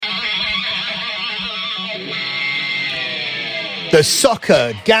The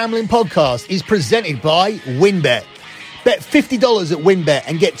Soccer Gambling Podcast is presented by WynnBET. Bet $50 at WynnBET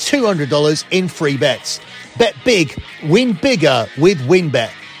and get $200 in free bets. Bet big, win bigger with WynnBET.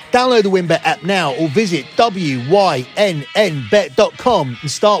 Download the WynnBET app now or visit wynnbet.com and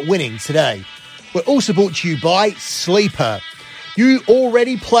start winning today. We're also brought to you by Sleeper. You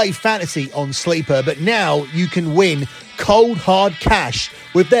already play fantasy on Sleeper, but now you can win cold hard cash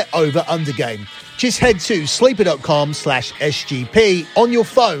with their over-under game. Just head to sleeper.com/SGP on your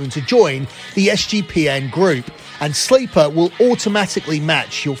phone to join the SGPN group, and Sleeper will automatically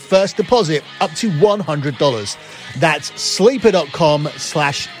match your first deposit up to $100. That's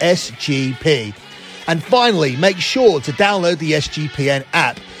sleeper.com/SGP. And finally, make sure to download the SGPN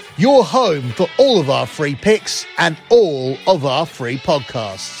app, your home for all of our free picks and all of our free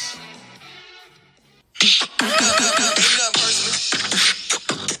podcasts.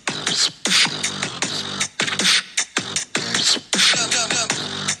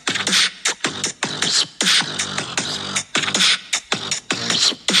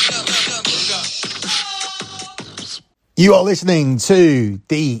 You are listening to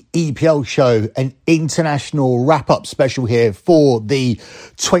the EPL show, an international wrap-up special here for the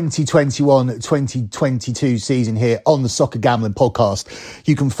 2021-2022 season here on the Soccer Gambling Podcast.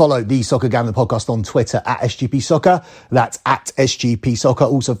 You can follow the Soccer Gambling Podcast on Twitter at SGP Soccer. That's at SGP Soccer.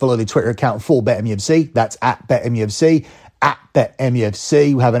 Also follow the Twitter account for BetMUFC. That's at BetMUFC. At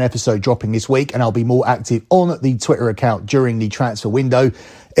BetMUFC. We have an episode dropping this week, and I'll be more active on the Twitter account during the transfer window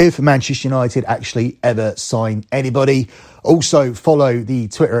if Manchester United actually ever sign anybody. Also follow the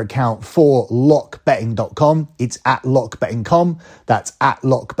Twitter account for lockbetting.com. It's at lockbetting.com. That's at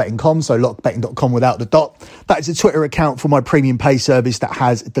lockbetting.com. So lockbetting.com without the dot. That is a Twitter account for my premium pay service that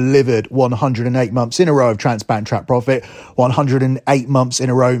has delivered 108 months in a row of transparent track profit. 108 months in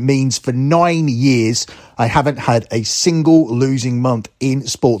a row means for 9 years, I haven't had a single losing month in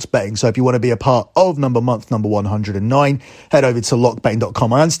sports betting. So if you want to be a part of month number 109, head over to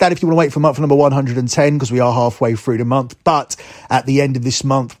lockbetting.com. I understand if you want to wait for month number 110 because we are halfway through the month. But at the end of this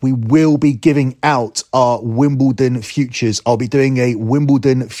month, we will be giving out our Wimbledon futures. I'll be doing a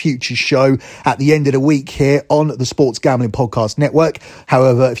Wimbledon futures show at the end of the week here on the Sports Gambling Podcast Network.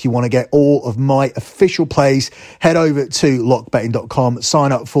 However, if you want to get all of my official plays, head over to lockbetting.com,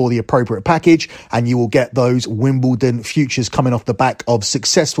 sign up for the appropriate package, and you will get those Wimbledon futures coming off the back of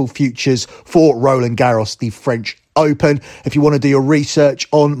successful futures for Roland Garros, the French Open. If you want to do your research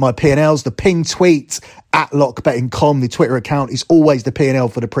on my P&Ls, the pin tweets at lockbetting.com, the Twitter account is always the P&L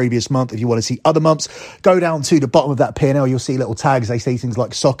for the previous month. If you want to see other months, go down to the bottom of that P&L. You'll see little tags. They say things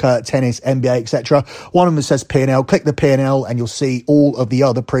like soccer, tennis, NBA, etc. One of them says P&L. Click the P&L and you'll see all of the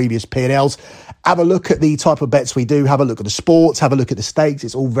other previous P&Ls. Have a look at the type of bets we do. Have a look at the sports. Have a look at the stakes.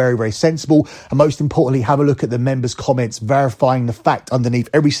 It's all very, very sensible. And most importantly, have a look at the members' comments verifying the fact underneath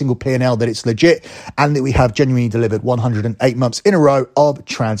every single P&L that it's legit and that we have genuinely delivered 108 months in a row of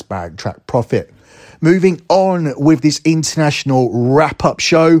transparent track profit. Moving on with this international wrap-up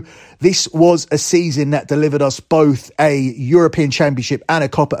show, this was a season that delivered us both a European Championship and a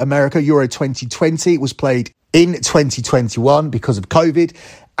Copa America. Euro 2020 was played in 2021 because of COVID,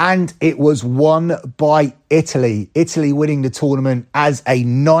 and it was won by Italy. Italy winning the tournament as a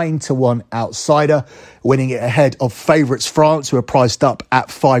 9-1 outsider, winning it ahead of favourites France, who were priced up at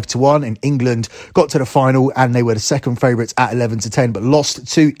 5-1, and England got to the final and they were the second favourites at 11-10, but lost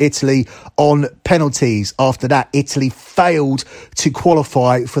to Italy on penalties. After that, Italy failed to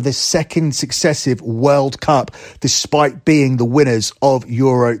qualify for the second successive World Cup, despite being the winners of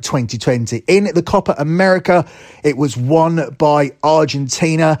Euro 2020. In the Copa America, it was won by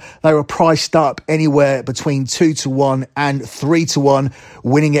Argentina. They were priced up anywhere between 2-1 and 3-1,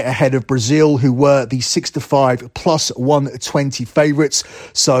 winning it ahead of Brazil, who were the 6-5 plus 120 favourites.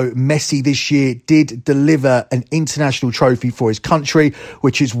 So Messi this year did deliver an international trophy for his country,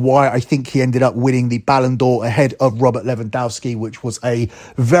 which is why I think he ended up winning the Ballon d'Or ahead of Robert Lewandowski, which was a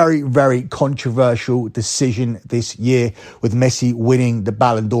very, very controversial decision this year with Messi winning the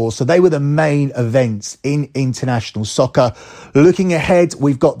Ballon d'Or. So they were the main events in international soccer. Looking ahead,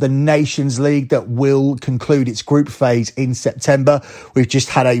 we've got the Nations League that will conclude its group phase in September. We've just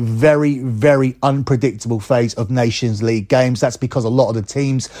had a very, very unpredictable phase of Nations League games. That's because a lot of the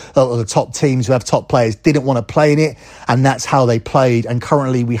teams, a lot of the top teams who have top players didn't want to play in it, and that's how they played. And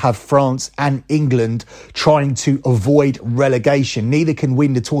currently we have France and England trying to avoid relegation. Neither can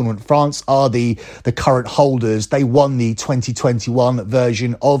win the tournament. France are the current holders. They won the 2021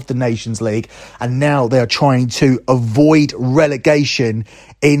 version of the Nations League, and now they are trying to avoid relegation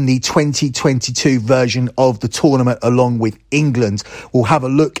in the 2022 version of the tournament along with England. We'll have a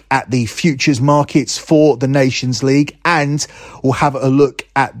look at the futures markets for the Nations League, and we'll have a look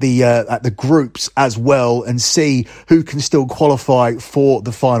at the groups as well and see who can still qualify for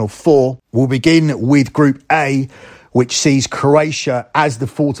the Final Four. We'll begin with Group A, which sees Croatia as the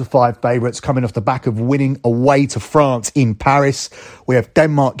 4-5 favourites coming off the back of winning away to France in Paris. We have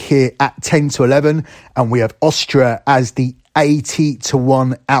Denmark here at 10-11, and we have Austria as the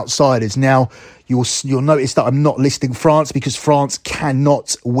 80-1 outsiders. Now, you'll notice that I'm not listing France because France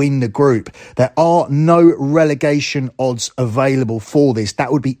cannot win the group. There are no relegation odds available for this.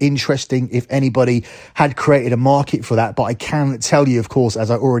 That would be interesting if anybody had created a market for that. But I can tell you, of course, as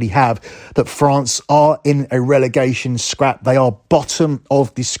I already have, that France are in a relegation scrap. They are bottom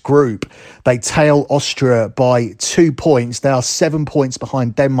of this group. They tail Austria by 2 points. They are 7 points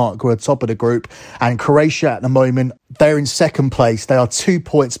behind Denmark, who are top of the group. And Croatia at the moment, they're in second place. They are 2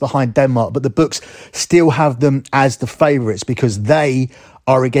 points behind Denmark, but the books still have them as the favourites because they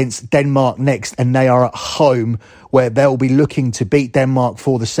are against Denmark next, and they are at home, where they'll be looking to beat Denmark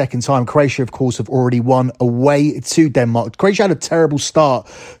for the second time. Croatia, of course, have already won away to Denmark. Croatia had a terrible start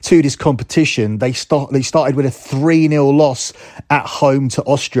to this competition. They started with a 3-0 loss at home to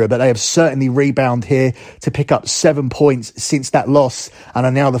Austria, but they have certainly rebounded here to pick up 7 points since that loss and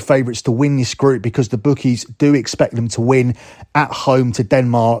are now the favourites to win this group because the bookies do expect them to win at home to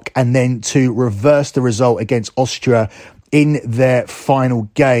Denmark and then to reverse the result against Austria in their final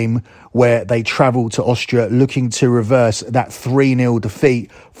game, where they travel to Austria looking to reverse that 3-0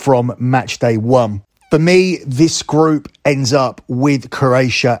 defeat from match day 1. For me, this group ends up with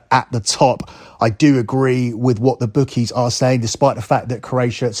Croatia at the top. I do agree with what the bookies are saying, despite the fact that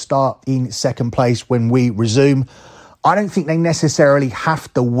Croatia start in second place when we resume. I don't think they necessarily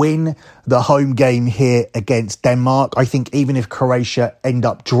have to win the home game here against Denmark. I think even if Croatia end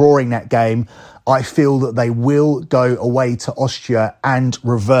up drawing that game, I feel that they will go away to Austria and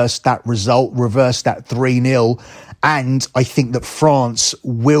reverse that result, reverse that 3-0. And I think that France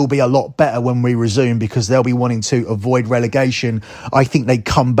will be a lot better when we resume because they'll be wanting to avoid relegation. I think they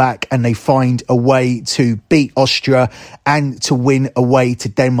come back and they find a way to beat Austria and to win away to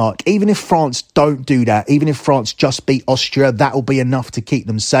Denmark. Even if France don't do that, even if France just beat Austria, that will be enough to keep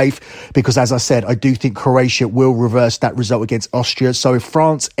them safe because, as I said, I do think Croatia will reverse that result against Austria. So if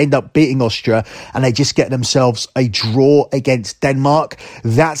France end up beating Austria and they just get themselves a draw against Denmark,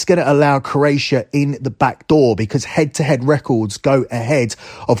 that's going to allow Croatia in the back door because head-to-head records go ahead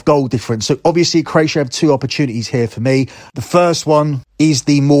of goal difference. So obviously Croatia have two opportunities here for me. The first one is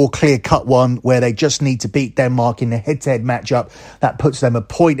the more clear-cut one where they just need to beat Denmark in the head-to-head matchup. That puts them a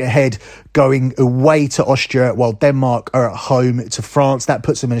point ahead going away to Austria while Denmark are at home to France. That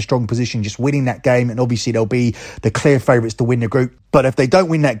puts them in a strong position just winning that game, and obviously they'll be the clear favourites to win the group. But if they don't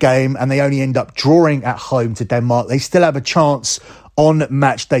win that game and they only end up drawing at home to Denmark, they still have a chance on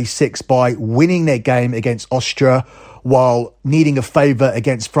match day 6 by winning their game against Austria while needing a favour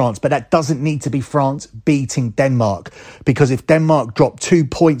against France. But that doesn't need to be France beating Denmark, because if Denmark drop 2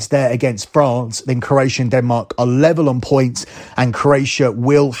 points there against France, then Croatia and Denmark are level on points and Croatia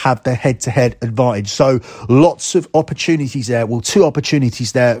will have the head-to-head advantage. So lots of opportunities there. Well, 2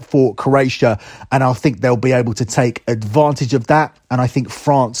 opportunities there for Croatia, and I think they'll be able to take advantage of that. And I think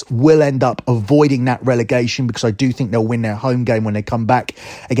France will end up avoiding that relegation because I do think they'll win their home game when they come back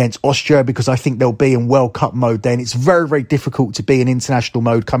against Austria, because I think they'll be in World Cup mode then. It's very, very difficult to be in international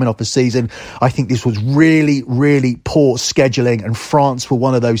mode coming off the season. I think this was really, really poor scheduling, and France were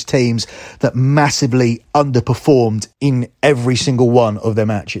one of those teams that massively underperformed in every single one of their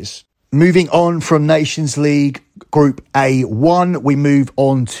matches. Moving on from Nations League Group A1, we move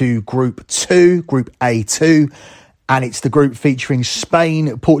on to Group 2, Group A2. And it's the group featuring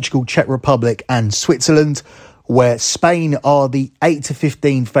Spain, Portugal, Czech Republic and Switzerland, where Spain are the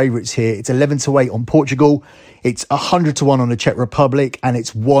 8-15 favourites here. It's 11-8 on Portugal. It's 100-1 on the Czech Republic, and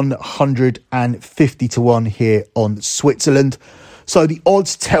it's 150-1 here on Switzerland. So the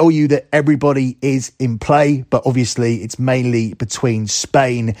odds tell you that everybody is in play, but obviously it's mainly between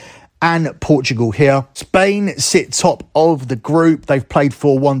Spain and Portugal here. Spain sit top of the group. They've played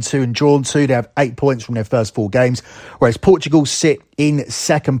 4-1-2 and drawn 2. They have 8 points from their first 4 games, whereas Portugal sit in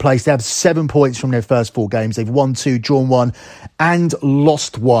second place. They have 7 points from their first 4 games. They've won 2, drawn 1 and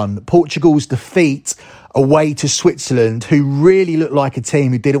lost 1. Portugal's defeat away to Switzerland, who really looked like a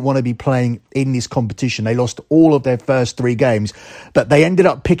team who didn't want to be playing in this competition. They lost all of their first 3 games, but they ended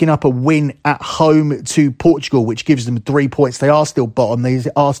up picking up a win at home to Portugal, which gives them 3 points. They are still bottom. They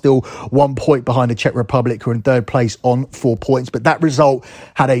are still 1 point behind the Czech Republic, who are in third place on 4 points. But that result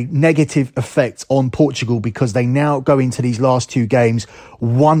had a negative effect on Portugal because they now go into these last 2 games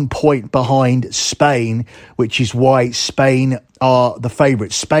 1 point behind Spain, which is why Spain are the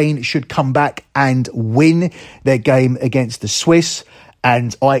favourites. Spain should come back and win their game against the Swiss.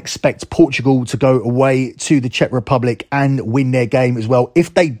 And I expect Portugal to go away to the Czech Republic and win their game as well.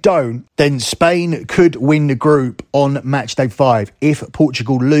 If they don't, then Spain could win the group on match day 5 if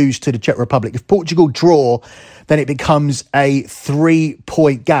Portugal lose to the Czech Republic. If Portugal draw, then it becomes a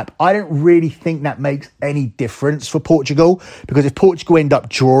 3-point gap. I don't really think that makes any difference for Portugal, because if Portugal end up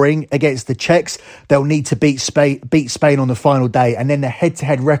drawing against the Czechs, they'll need to beat Spain on the final day, and then the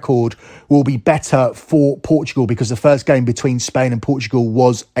head-to-head record will be better for Portugal because the first game between Spain and Portugal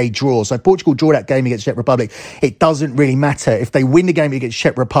was a draw. So if Portugal draw that game against Czech Republic, it doesn't really matter. If they win the game against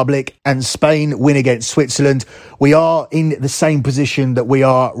Czech Republic and Spain win against Switzerland, we are in the same position that we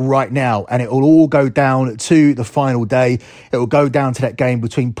are right now, and it will all go down to the final day. It will go down to that game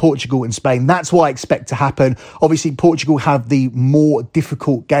between Portugal and Spain. That's what I expect to happen. Obviously, Portugal have the more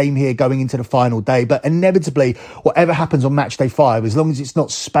difficult game here going into the final day, but inevitably, whatever happens on match day 5, as long as it's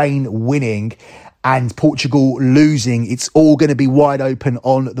not Spain winning and Portugal losing, it's all going to be wide open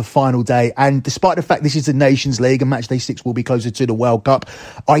on the final day. And despite the fact this is the Nations League and match day 6 will be closer to the World Cup,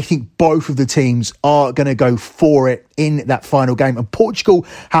 I think both of the teams are going to go for it in that final game. And Portugal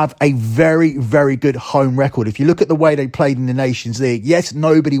have a very, very good home record. If you look at the way they played in the Nations League, yes,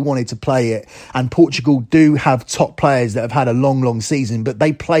 nobody wanted to play it. And Portugal do have top players that have had a long, long season, but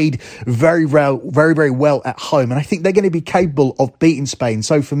they played very, very well at home. And I think they're going to be capable of beating Spain.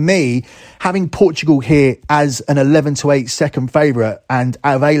 So for me, having Portugal here as an 11-8 second favourite and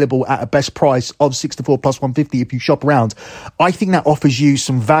available at a best price of 6-4 plus 150 if you shop around, I think that offers you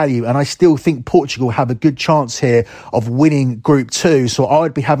some value. And I still think Portugal have a good chance here of winning Group 2. So I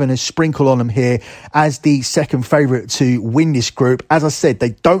would be having a sprinkle on them here as the second favourite to win this group. As I said, they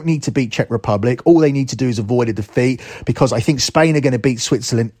don't need to beat Czech Republic. All they need to do is avoid a defeat, because I think Spain are going to beat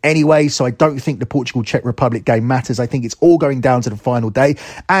Switzerland anyway. So I don't think the Portugal-Czech Republic game matters. I think it's all going down to the final day.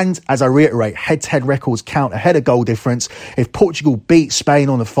 And as I reiterate, head-to-head records count ahead of goal difference. If Portugal beat Spain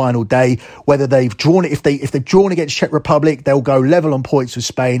on the final day, whether they've drawn it, if they've drawn against Czech Republic, they'll go level on points with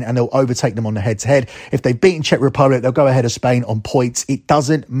Spain and they'll overtake them on the head-to-head. If they've beaten Czech Republic, they'll go ahead of Spain on points. It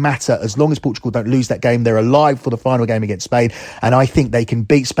doesn't matter. As long as Portugal don't lose that game, they're alive for the final game against Spain. And I think they can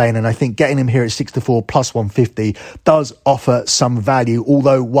beat Spain. And I think getting them here at 6-4 plus 150 does offer some value.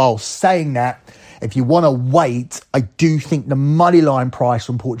 Although, while saying that, if you want to wait, I do think the money line price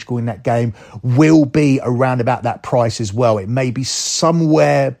from Portugal in that game will be around about that price as well. It may be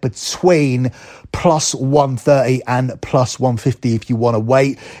somewhere between plus 130 and plus 150 if you want to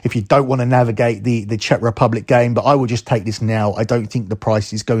wait, if you don't want to navigate the Czech Republic game. But I will just take this now. I don't think the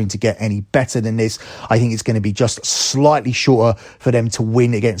price is going to get any better than this. I think it's going to be just slightly shorter for them to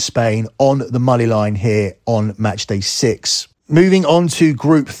win against Spain on the money line here on match day 6. Moving on to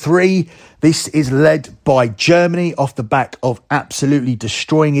Group 3, this is led by Germany off the back of absolutely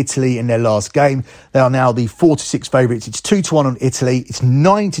destroying Italy in their last game. They are now the 4-6 favourites. It's 2-1 on Italy, it's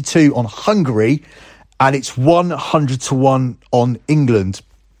 9-2 on Hungary, and it's 100-1 on England.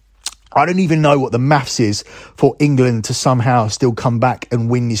 I don't even know what the maths is for England to somehow still come back and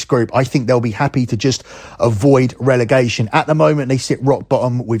win this group. I think they'll be happy to just avoid relegation. At the moment, they sit rock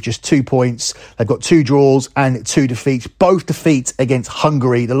bottom with just 2 points. They've got 2 draws and 2 defeats, both defeats against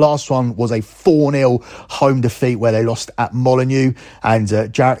Hungary. The last one was a 4-0 home defeat where they lost at Molineux, and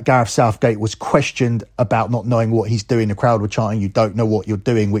Gareth Southgate was questioned about not knowing what he's doing. The crowd were chanting, "You don't know what you're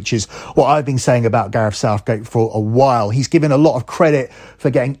doing," which is what I've been saying about Gareth Southgate for a while. He's given a lot of credit for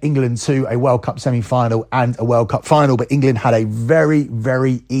getting England to a World Cup semi-final and a World Cup final, but England had a very,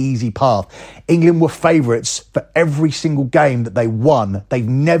 very easy path. England were favourites for every single game that they won. They've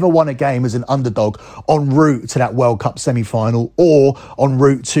never won a game as an underdog en route to that World Cup semi-final or en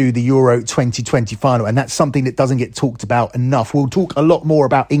route to the Euro 2020 final, and that's something that doesn't get talked about enough. We'll talk a lot more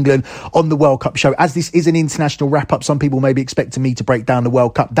about England on the World Cup show. As this is an international wrap-up, some people may be expecting me to break down the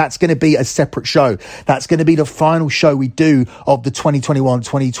World Cup. That's going to be a separate show. That's going to be the final show we do of the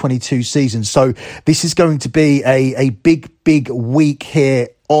 2021-2022 season. So this is going to be a big week here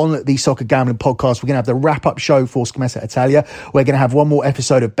on the Soccer Gambling Podcast. We're going to have the wrap-up show for Scommessa Italia. We're going to have one more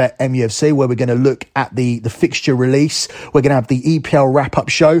episode of Bet MUFC where we're going to look at the fixture release. We're going to have the EPL wrap-up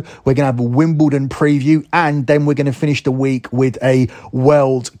show. We're going to have a Wimbledon preview, and then we're going to finish the week with a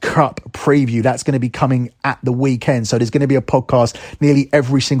World Cup preview. That's going to be coming at the weekend. So there's going to be a podcast nearly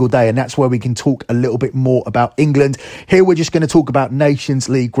every single day, and that's where we can talk a little bit more about England. Here we're just going to talk about Nations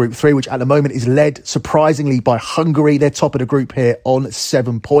League Group 3, which at the moment is led surprisingly by Hungary. They're top of the group here on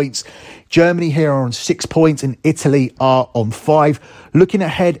 7 points. Germany here are on 6 points and Italy are on 5. Looking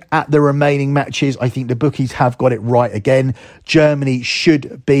ahead at the remaining matches, I think the bookies have got it right again. Germany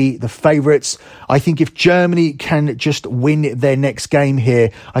should be the favourites. I think if Germany can just win their next game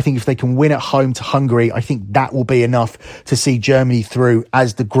here, I think if they can win at home to Hungary, I think that will be enough to see Germany through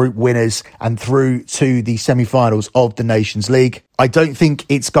as the group winners and through to the semi-finals of the Nations League. I don't think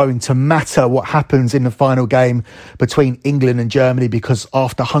it's going to matter what happens in the final game between England and Germany, because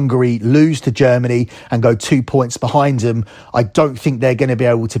after Hungary lose to Germany and go 2 points behind them, I don't think they're going to be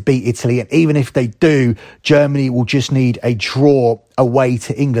able to beat Italy. And even if they do, Germany will just need a draw away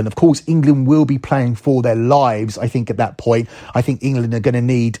to England. Of course, England will be playing for their lives, I think, at that point. I think England are going to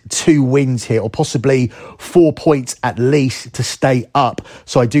need 2 wins here, or possibly 4 points at least to stay up.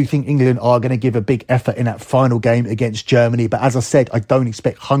 So I do think England are going to give a big effort in that final game against Germany. But as I said, I don't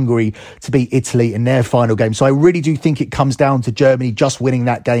expect Hungary to beat Italy in their final game. So I really do think it comes down to Germany just winning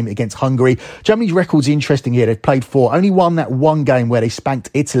that game against Hungary. Germany's record's interesting here. They've played 4, only won that one game where they spanked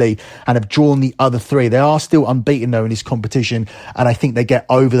Italy and have drawn the other 3. They are still unbeaten though in this competition, and I think they get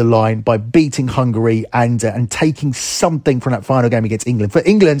over the line by beating Hungary and taking something from that final game against England. For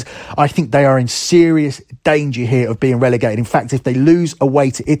England, I think they are in serious danger here of being relegated. In fact, if they lose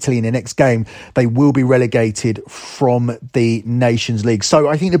away to Italy in the next game, they will be relegated from the Nations League. So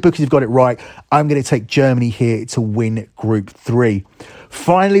I think the bookies have got it right. I'm going to take Germany here to win Group 3.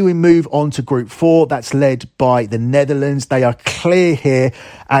 Finally, we move on to Group 4. That's led by the Netherlands. They are clear here,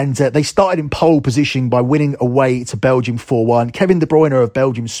 and they started in pole position by winning away to Belgium 4-1. Kevin De Bruyne of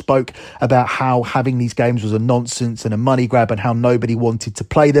Belgium spoke about how having these games was a nonsense and a money grab and how nobody wanted to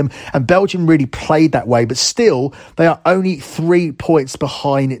play them. And Belgium really played that way, but still, they are only 3 points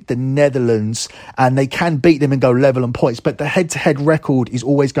behind the Netherlands, and they can beat them and go level on points. But the head-to-head record is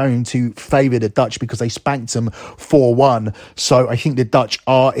always going to favour the Dutch because they spanked them 4-1. So I think the Dutch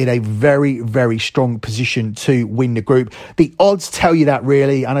are in a very, very strong position to win the group. The odds tell you that,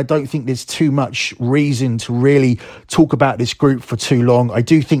 really, and I don't think there's too much reason to really talk about this group for too long. I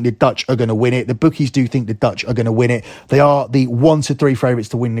do think the Dutch are going to win it. The bookies do think the Dutch are going to win it. They are the 1-3 favourites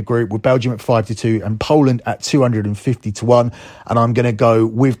to win the group, with Belgium at 5-2 and Poland at 250-1. And I'm going to go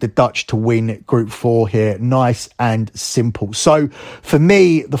with the Dutch to win Group 4 here. Nice and simple. So for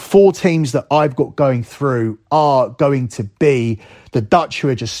me, the 4 teams that I've got going through are going to be the Dutch, who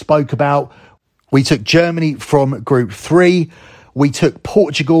I just spoke about. We took Germany from Group 3. We took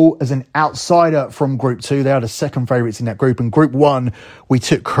Portugal as an outsider from Group 2. They are the second favourites in that group. And Group 1, we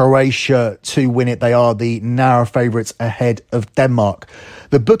took Croatia to win it. They are the narrow favourites ahead of Denmark.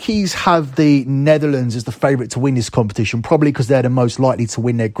 The bookies have the Netherlands as the favourite to win this competition, probably because they're the most likely to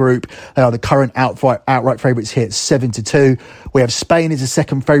win their group. They are the current outright favourites here at 7-2. We have Spain as the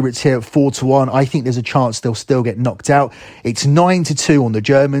second favourites here at 4-1. I think there's a chance they'll still get knocked out. It's 9-2 on the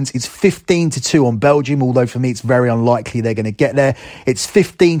Germans. It's 15-2 on Belgium, although for me it's very unlikely they're going to get there. It's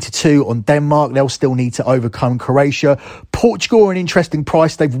 15-2 on Denmark. They'll still need to overcome Croatia. Portugal are an interesting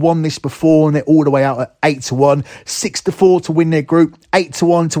price. They've won this before and they're all the way out at 8-1. 6-4 to win their group.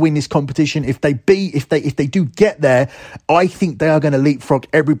 8-1 to win this competition. If they do get there, I think they are going to leapfrog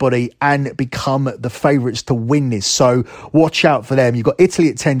everybody and become the favourites to win this. So watch out for them. You've got Italy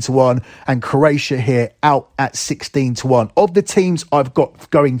at 10-1 and Croatia here out at 16-1. Of the teams I've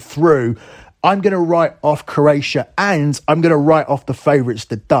got going through, I'm going to write off Croatia and I'm going to write off the favourites,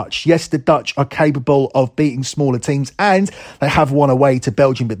 the Dutch. Yes, the Dutch are capable of beating smaller teams and they have won away to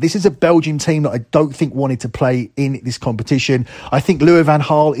Belgium. But this is a Belgian team that I don't think wanted to play in this competition. I think Louis van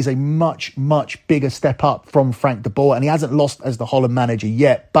Gaal is a much, much bigger step up from Frank de Boer, and he hasn't lost as the Holland manager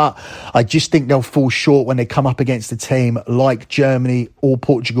yet. But I just think they'll fall short when they come up against a team like Germany or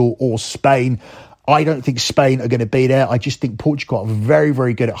Portugal or Spain. I don't think Spain are going to be there. I just think Portugal are very,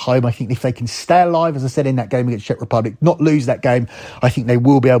 very good at home. I think if they can stay alive, as I said, in that game against Czech Republic, not lose that game, I think they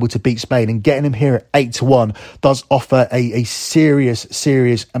will be able to beat Spain. And getting them here at 8-1 does offer a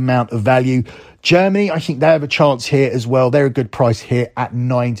serious amount of value. Germany, I think they have a chance here as well. They're a good price here at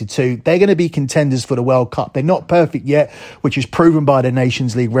 9-2. They're going to be contenders for the World Cup. They're not perfect yet, which is proven by their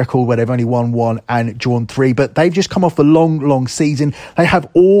Nations League record where they've only won 1 and drawn 3. But they've just come off a long season. They have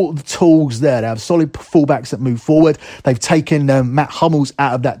all the tools there. They have solid fullbacks that move forward. They've taken Matt Hummels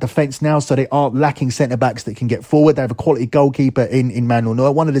out of that defence now, so they aren't lacking centre-backs that can get forward. They have a quality goalkeeper in Manuel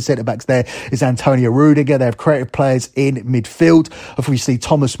Neuer. One of the centre-backs there is Antonio Rudiger. They have creative players in midfield. Obviously,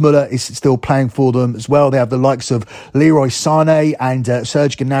 Thomas Müller is still playing for them as well. They have the likes of Leroy Sané and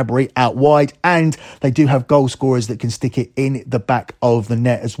Serge Gnabry out wide, and they do have goal scorers that can stick it in the back of the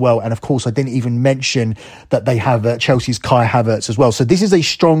net as well. And of course, I didn't even mention that they have Chelsea's Kai Havertz as well. So this is a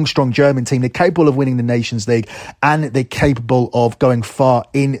strong German team. They're capable of winning the Nations League, and they're capable of going far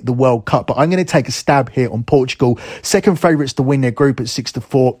in the World Cup. But I'm going to take a stab here on Portugal. Second favourites to win their group at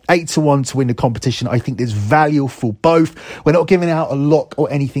 6-4, 8-1 to win the competition. I think there's value for both. We're not giving out a lock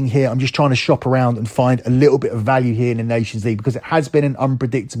or anything here. I'm just trying to shop around and find a little bit of value here in the Nations League because it has been an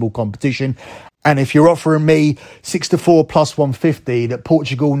unpredictable competition. And if you're offering me 6-4 plus 150 that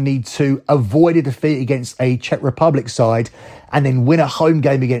Portugal need to avoid a defeat against a Czech Republic side and then win a home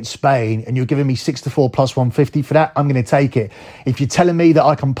game against Spain, and you're giving me 6-4 plus 150 for that, I'm going to take it. If you're telling me that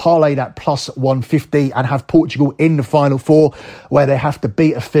I can parlay that plus 150 and have Portugal in the Final Four where they have to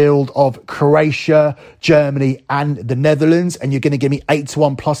beat a field of Croatia, Germany and the Netherlands, and you're going to give me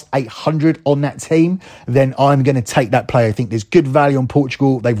 8-1 plus 800 on that team, then I'm going to take that play. I think there's good value on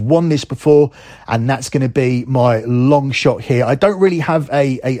Portugal. They've won this before, and that's going to be my long shot here. I don't really have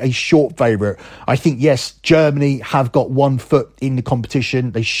a short favourite. I think, yes, Germany have got 1 foot in the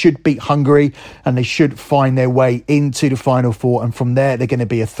competition. They should beat Hungary and they should find their way into the Final Four, and from there they're going to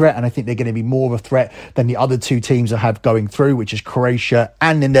be a threat, and I think they're going to be more of a threat than the other two teams I have going through, which is Croatia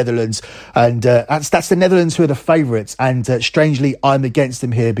and the Netherlands. And that's the Netherlands who are the favourites, and strangely I'm against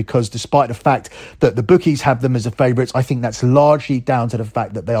them here because despite the fact that the bookies have them as the favourites, I think that's largely down to the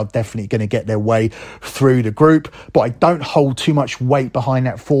fact that they are definitely going to get their way through the group. But I don't hold too much weight behind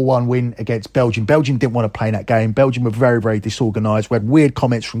that 4-1 win against Belgium. Belgium didn't want to play in that game. Belgium were very, very disorganised. We had weird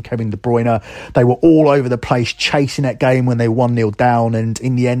comments from Kevin De Bruyne. They were all over the place chasing that game when they 1-0 down, and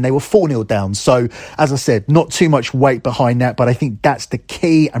in the end they were 4-0 down. So as I said, not too much weight behind that, but I think that's the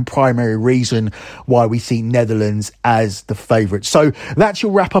key and primary reason why we see Netherlands as the favourite. So that's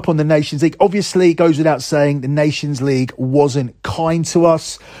your wrap up on the Nations League. Obviously, it goes without saying the Nations League wasn't kind to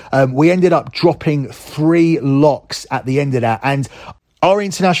us. We ended up dropping 3 locks at the end of that, and our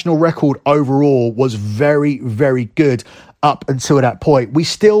international record overall was very, very good up until that point. We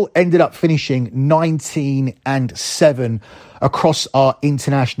still ended up finishing 19-7 across our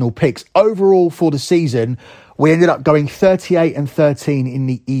international picks. Overall for the season, we ended up going 38-13 in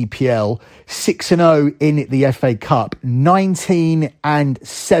the EPL, 6-0 in the FA Cup,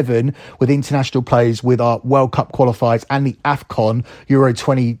 19-7 with international plays with our World Cup qualifiers and the AFCON. Euro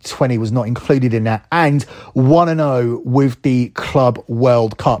 2020 was not included in that, and 1-0 with the Club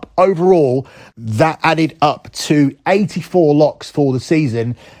World Cup. Overall, that added up to 84 locks for the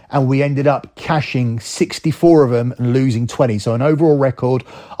season, and we ended up cashing 64 of them and losing 20. So an overall record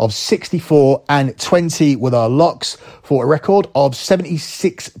of 64-20 with our locks for a record of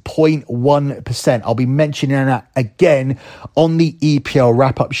 76.1%. I'll be mentioning that again on the EPL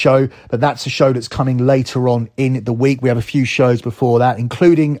wrap-up show, but that's a show that's coming later on in the week. We have a few shows before that,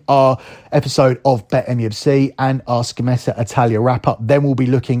 including our episode of BetMUFC and our Scommessa Italia wrap-up. Then we'll be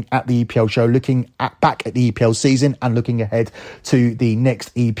looking at the EPL show, back at the EPL season and looking ahead to the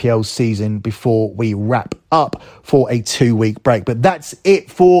next EPL season before we wrap up for a 2-week break. But that's it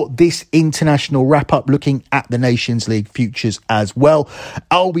for this international wrap-up, looking at the Nations League futures as well.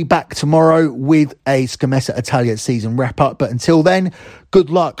 I'll be back tomorrow with a Scommessa Italia season wrap-up. But until then,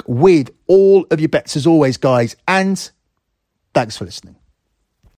 good luck with all of your bets as always, guys, and thanks for listening.